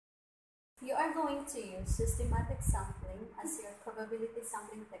You are going to use systematic sampling as your probability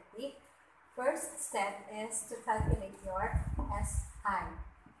sampling technique. First step is to calculate your SI.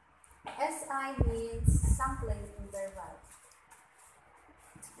 SI means sampling interval.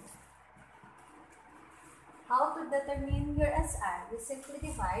 How to determine your SI? You simply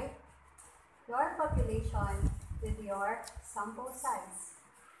divide your population with your sample size.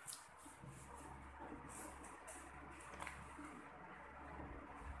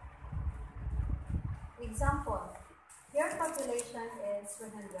 Example, your population is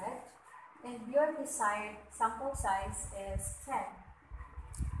 100 and your desired sample size is 10.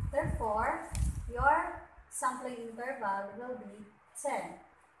 Therefore, your sampling interval will be 10.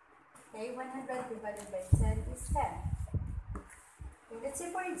 Okay, 100 divided by 10 is 10. Okay, let's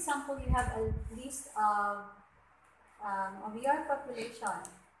say for example you have a list of your population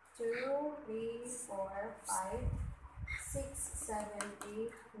 2, 3, 4, 5, 6, 7,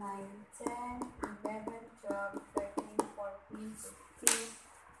 8, 9, 10, 11, 12, 13, 14, 15,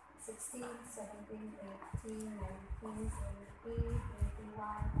 16, 17, 18, 19, 20, 21,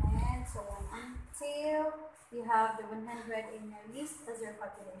 and so on until you have the 100 in your list as your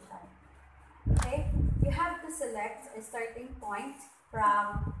population. Okay, you have to select a starting point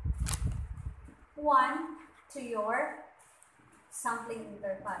from 1 to your sampling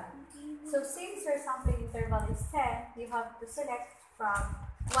interval. So since your sampling interval is 10, you have to select from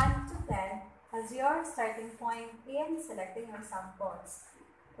 1 to 10 as your starting point in selecting your samples.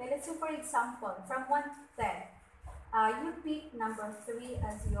 Okay, let's say for example, from 1 to 10, you pick number 3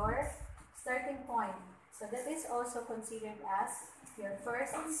 as your starting point. So that is also considered as your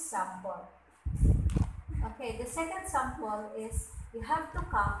first sample. Okay, the second sample is you have to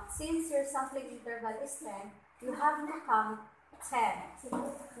count, since your sampling interval is 10, you have to count 10.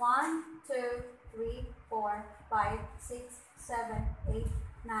 1, 2, 3, 4, 5, 6, 7, 8,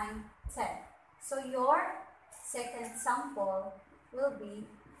 9, 10. So your second sample will be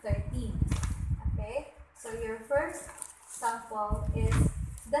 13. Okay, so your first sample is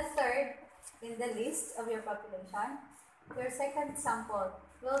the third in the list of your population. Your second sample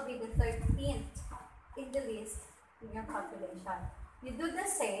will be the 13th in the list in your population. You do the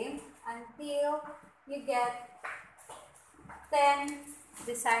same until you get 10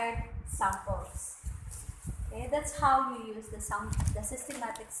 desired samples. Okay, that's how you use the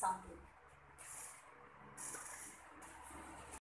systematic sampling.